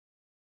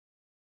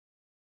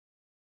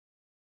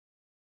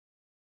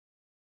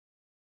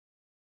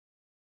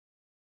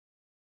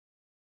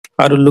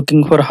Are you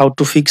looking for how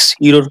to fix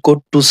error code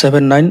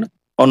 279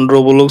 on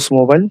Roblox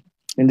mobile?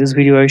 In this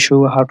video, I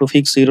show how to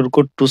fix error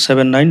code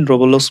 279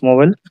 Roblox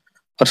mobile.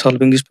 For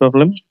solving this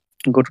problem,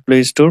 go to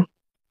Play Store,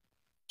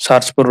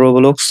 search for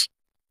Roblox,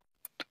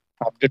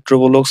 update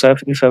Roblox app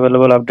if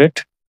available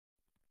update.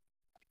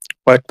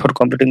 Wait for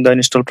completing the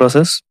install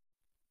process.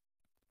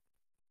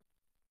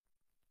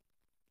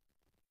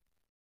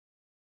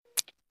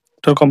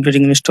 After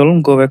completing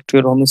install, go back to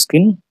your home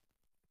screen,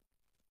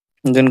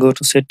 and then go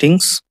to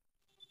settings,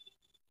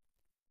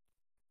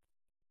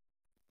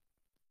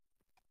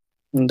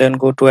 and then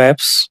go to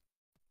apps,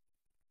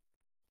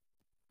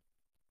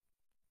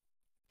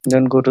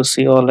 then go to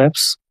see all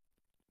apps,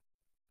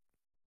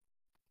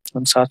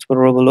 and search for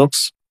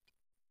Roblox.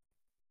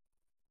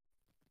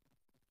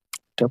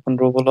 Tap on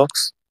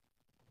Roblox,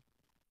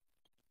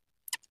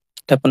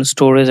 tap on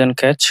storage and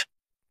cache,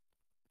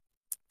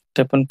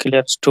 tap on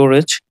clear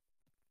storage,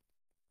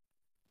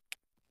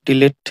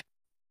 delete,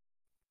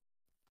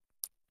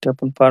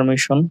 tap on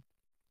permission,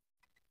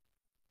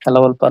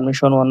 allow all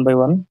permission one by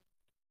one.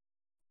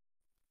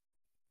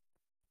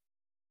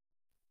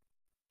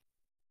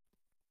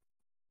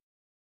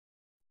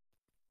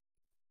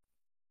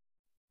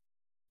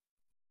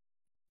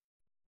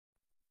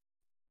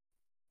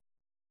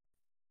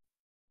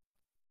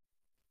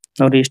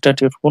 Now restart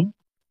your phone.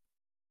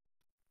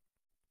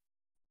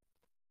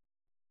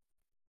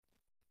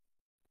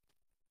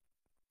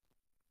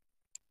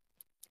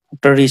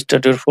 After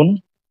restart your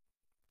phone,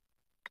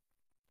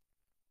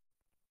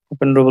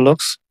 open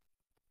Roblox.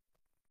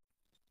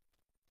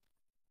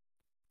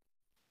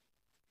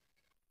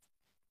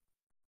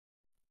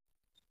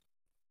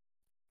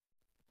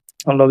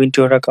 Now log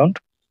into your account.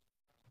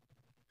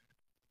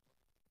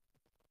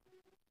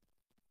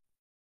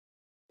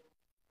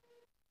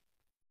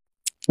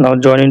 Now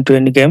join into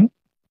any game.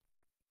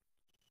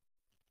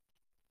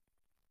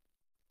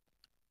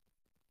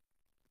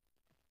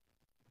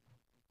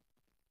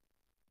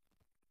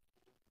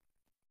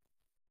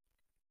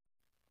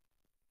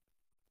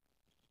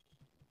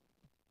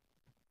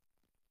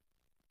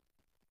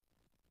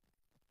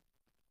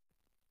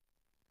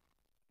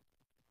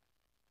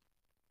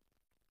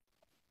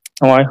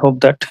 Now I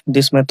hope that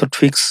this method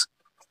fix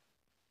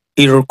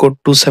error code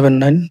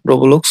 279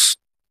 Roblox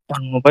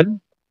on mobile.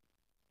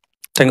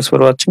 Thanks for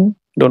watching.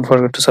 Don't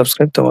forget to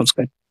subscribe the one.